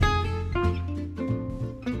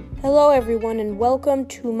Hello, everyone, and welcome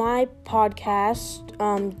to my podcast,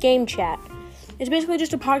 Game Chat. It's basically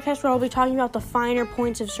just a podcast where I'll be talking about the finer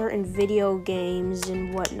points of certain video games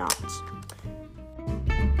and whatnot.